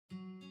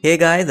Hey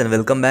guys, and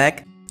welcome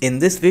back. In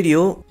this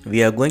video,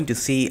 we are going to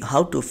see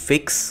how to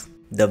fix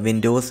the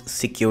Windows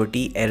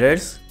security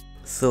errors.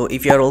 So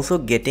if you are also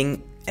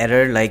getting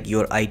error like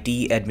your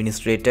IT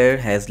administrator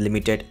has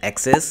limited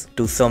access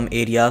to some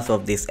areas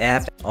of this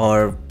app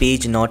or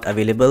page not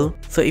available.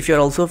 So if you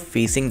are also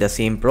facing the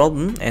same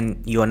problem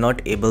and you are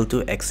not able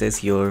to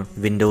access your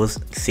Windows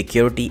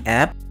security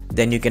app,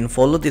 then you can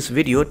follow this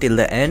video till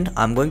the end.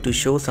 I'm going to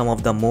show some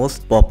of the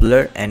most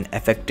popular and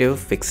effective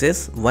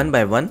fixes one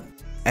by one.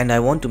 And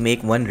I want to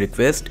make one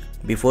request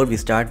before we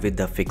start with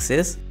the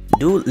fixes.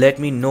 Do let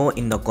me know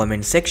in the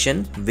comment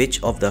section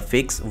which of the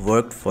fix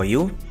worked for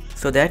you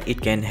so that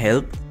it can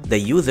help the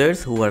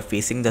users who are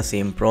facing the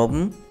same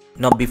problem.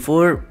 Now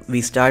before we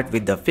start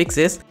with the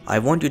fixes, I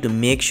want you to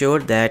make sure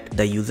that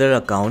the user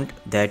account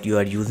that you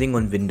are using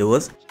on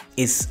Windows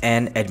is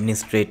an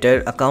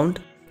administrator account.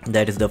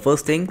 That is the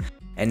first thing.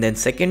 And then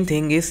second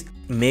thing is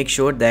make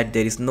sure that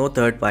there is no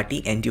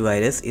third-party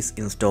antivirus is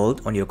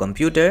installed on your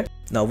computer.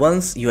 Now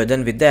once you are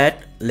done with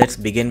that, let's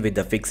begin with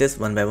the fixes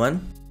one by one.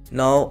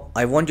 Now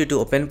I want you to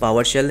open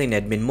PowerShell in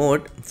admin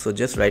mode. So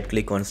just right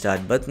click on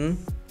start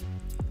button,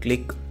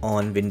 click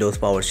on Windows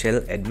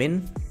PowerShell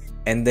admin,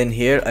 and then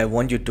here I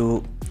want you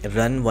to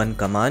run one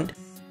command.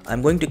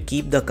 I'm going to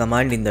keep the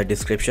command in the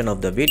description of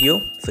the video,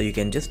 so you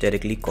can just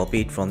directly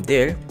copy it from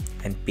there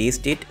and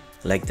paste it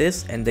like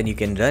this, and then you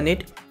can run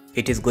it.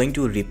 It is going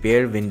to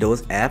repair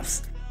Windows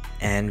apps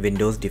and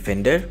Windows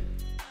Defender,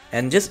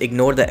 and just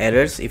ignore the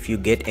errors if you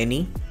get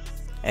any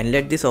and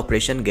let this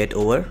operation get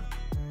over.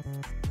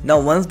 Now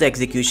once the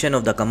execution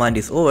of the command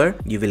is over,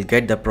 you will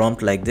get the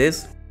prompt like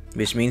this,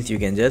 which means you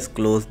can just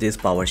close this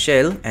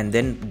PowerShell and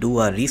then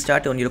do a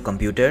restart on your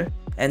computer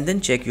and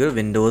then check your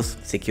Windows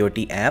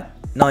security app.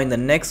 Now in the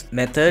next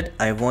method,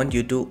 I want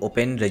you to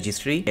open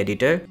registry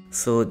editor.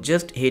 So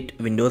just hit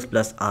Windows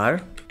plus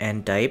R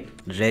and type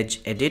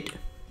regedit.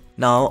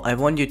 Now I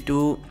want you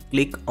to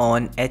click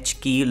on H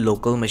key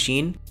local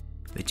machine,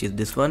 which is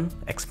this one,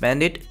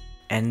 expand it,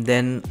 and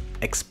then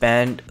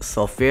expand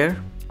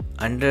software.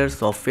 Under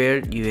software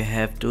you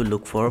have to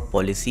look for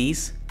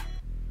policies.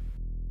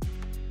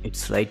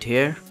 It's right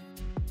here,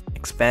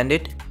 expand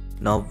it.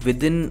 Now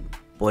within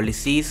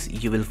policies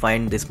you will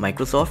find this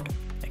Microsoft,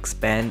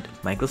 expand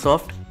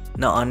Microsoft.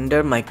 Now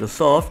under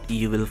Microsoft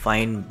you will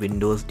find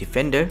Windows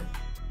Defender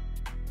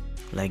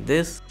like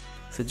this.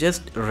 So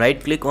just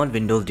right click on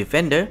Windows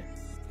Defender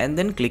and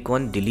then click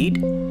on delete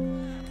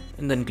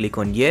and then click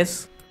on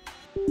yes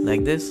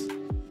like this.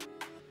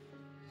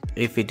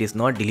 If it is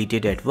not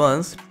deleted at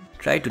once,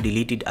 try to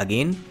delete it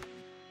again,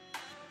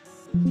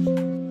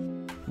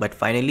 but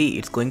finally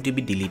it's going to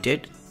be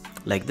deleted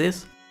like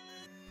this.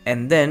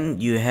 And then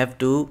you have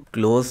to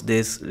close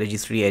this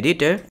registry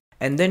editor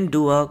and then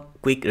do a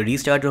quick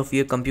restart of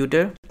your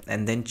computer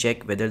and then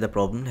check whether the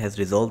problem has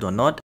resolved or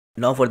not.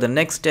 Now for the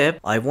next step,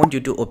 I want you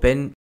to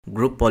open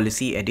group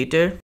policy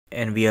editor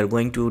and we are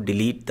going to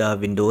delete the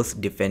Windows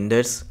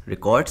Defender's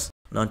records.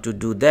 Now to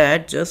do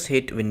that, just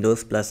hit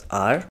Windows plus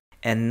R,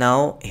 and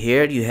now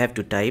here you have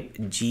to type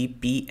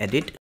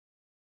gpedit.msc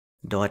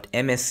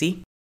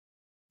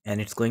and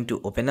it's going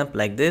to open up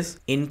like this.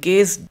 In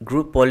case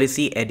group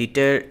policy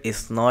editor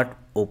is not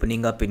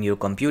opening up in your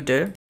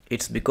computer,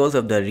 it's because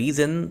of the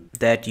reason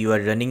that you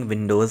are running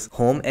Windows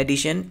Home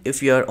Edition.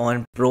 If you are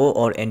on Pro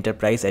or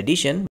Enterprise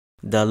Edition,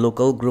 the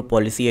local group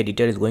policy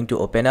editor is going to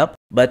open up.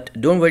 But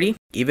don't worry,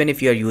 even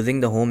if you are using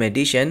the Home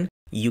Edition,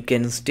 you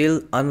can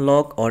still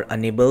unlock or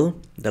enable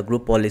the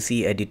group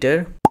policy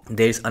editor.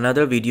 There is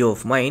another video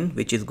of mine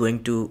which is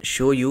going to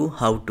show you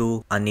how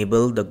to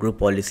enable the group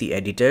policy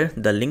editor.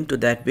 The link to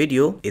that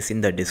video is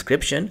in the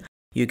description.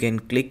 You can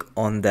click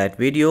on that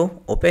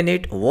video, open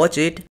it, watch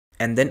it,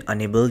 and then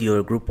enable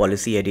your group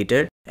policy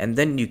editor, and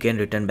then you can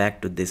return back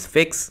to this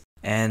fix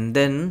and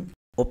then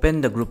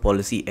open the group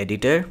policy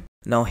editor.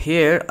 Now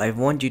here I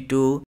want you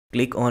to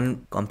click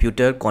on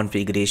computer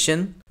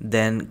configuration,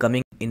 then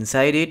coming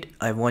inside it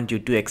I want you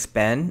to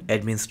expand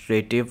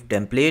administrative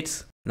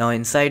templates. Now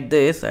inside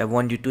this I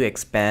want you to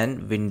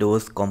expand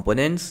Windows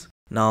components.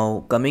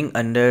 Now coming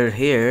under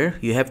here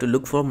you have to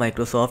look for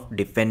Microsoft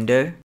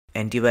Defender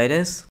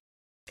Antivirus.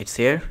 It's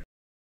here.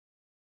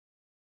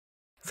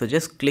 So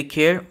just click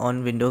here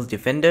on Windows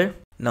Defender.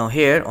 Now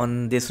here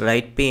on this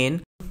right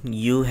pane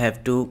you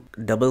have to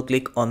double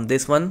click on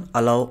this one,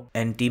 allow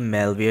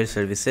anti-malware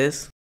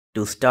services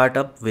to start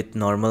up with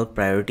normal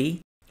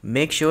priority.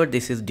 Make sure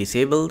this is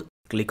disabled,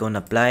 click on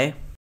apply,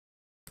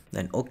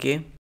 then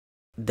OK.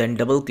 Then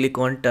double click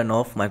on turn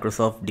off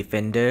Microsoft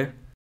Defender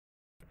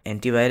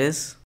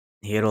Antivirus.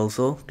 Here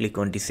also click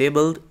on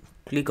disabled,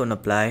 click on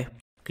apply,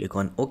 click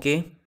on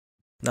OK.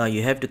 Now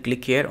you have to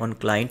click here on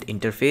client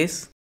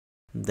interface,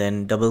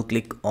 then double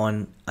click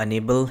on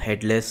enable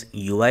headless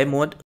UI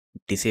mode,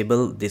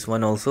 disable this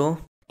one also,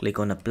 click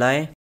on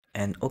apply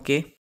and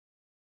OK.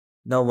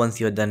 Now once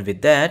you're done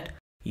with that,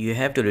 you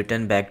have to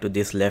return back to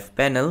this left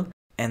panel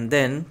and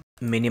then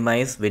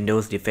minimize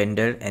Windows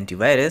Defender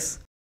Antivirus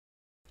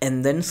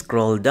and then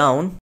scroll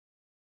down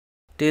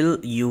till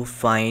you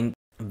find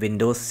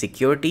Windows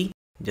Security.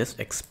 Just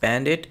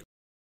expand it,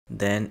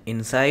 Then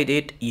inside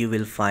it you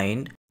will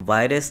find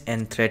virus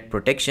and threat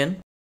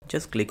protection.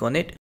 Just click on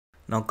it.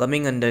 Now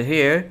coming under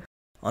here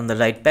on the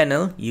right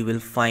panel, you will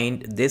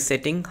find this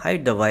setting,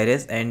 hide the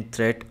virus and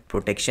threat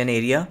protection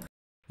area.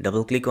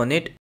 Double click on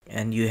it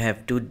and you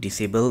have to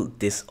disable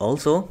this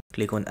also.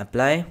 Click on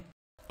apply,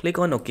 click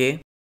on OK,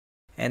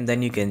 and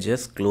then you can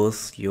just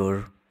close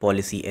your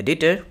policy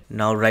editor.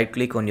 Now right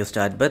click on your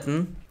start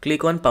button,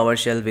 click on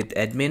PowerShell with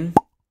admin,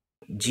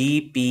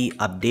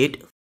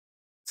 gpedit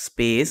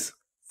space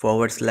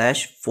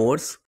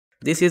 /force.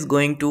 This is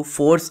going to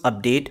force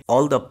update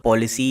all the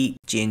policy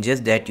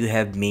changes that you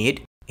have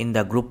made in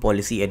the group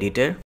policy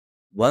editor.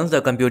 Once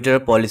the computer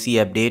policy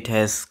update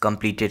has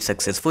completed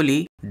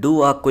successfully,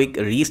 do a quick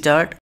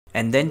restart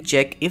and then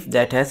check if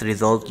that has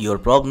resolved your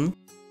problem.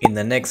 In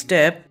the next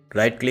step,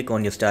 right click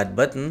on your start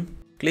button,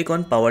 click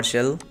on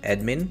PowerShell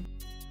admin.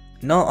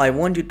 Now I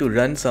want you to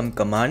run some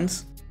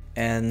commands,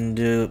 and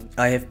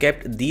I have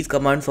kept these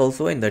commands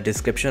also in the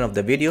description of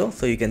the video,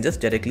 so you can just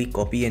directly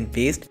copy and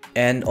paste.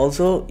 And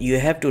also you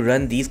have to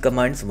run these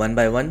commands one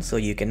by one, so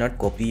you cannot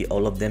copy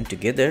all of them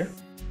together.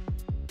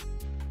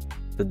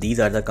 So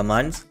these are the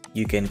commands.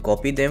 You can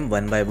copy them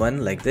one by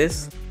one like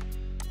this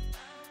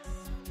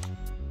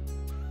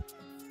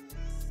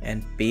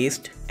and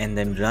paste and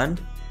then run.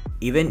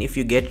 Even if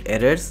you get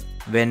errors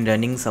when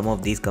running some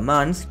of these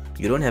commands,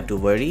 you don't have to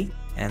worry,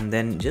 and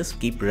then just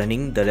keep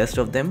running the rest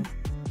of them.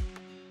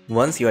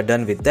 Once you are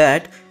done with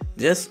that,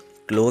 just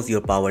close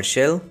your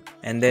PowerShell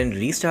and then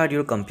restart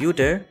your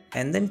computer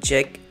and then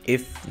check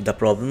if the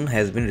problem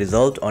has been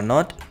resolved or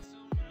not.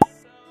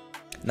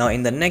 Now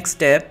in the next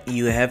step,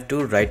 you have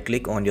to right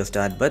click on your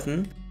start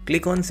button,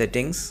 click on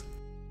settings,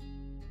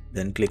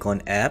 then click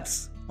on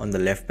apps on the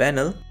left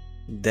panel,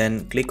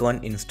 then click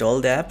on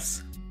installed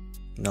apps.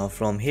 Now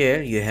from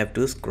here you have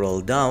to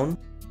scroll down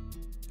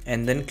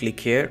and then click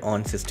here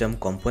on system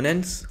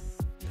components.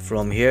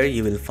 From here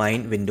you will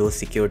find Windows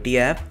Security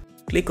app.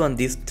 Click on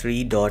this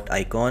 3-dot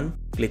icon,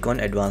 click on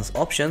advanced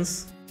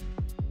options.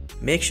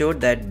 Make sure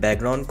that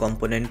background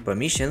component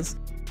permissions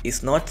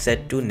is not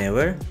set to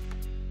never.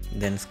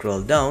 Then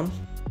scroll down,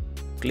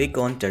 click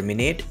on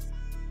terminate,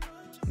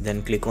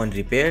 then click on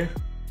repair,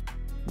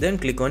 then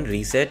click on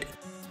reset.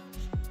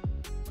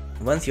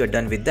 Once you are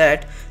done with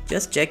that,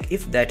 just check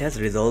if that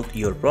has resolved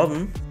your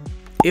problem.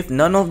 If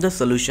none of the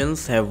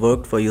solutions have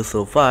worked for you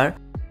so far,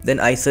 then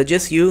I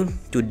suggest you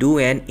to do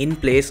an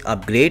in-place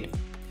upgrade,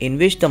 in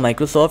which the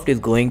Microsoft is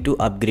going to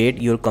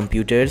upgrade your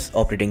computer's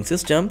operating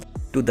system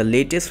to the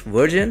latest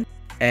version,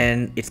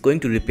 and it's going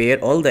to repair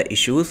all the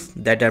issues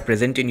that are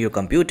present in your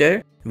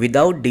computer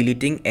without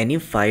deleting any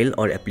file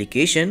or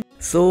application.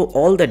 So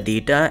all the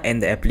data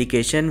and the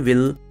application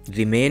will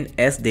remain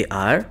as they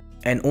are,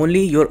 and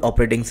only your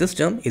operating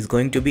system is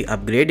going to be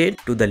upgraded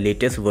to the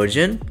latest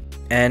version.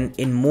 And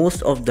in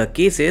most of the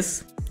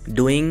cases,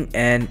 doing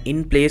an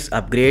in-place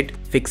upgrade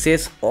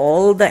fixes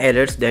all the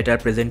errors that are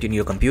present in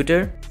your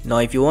computer. Now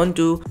if you want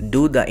to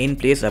do the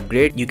in-place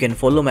upgrade, you can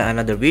follow my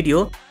another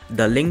video.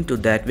 The link to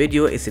that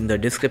video is in the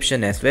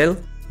description as well.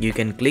 You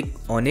can click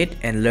on it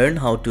and learn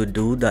how to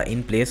do the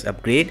in-place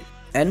upgrade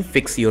and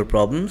fix your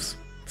problems.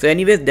 So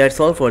anyways, that's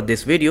all for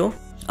this video.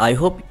 I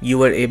hope you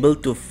were able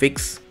to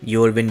fix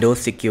your Windows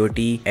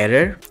security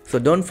error. So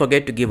don't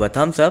forget to give a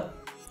thumbs up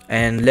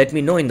and let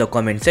me know in the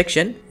comment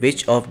section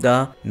which of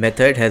the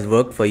method has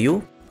worked for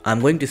you.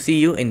 I'm going to see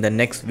you in the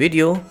next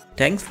video.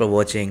 Thanks for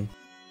watching.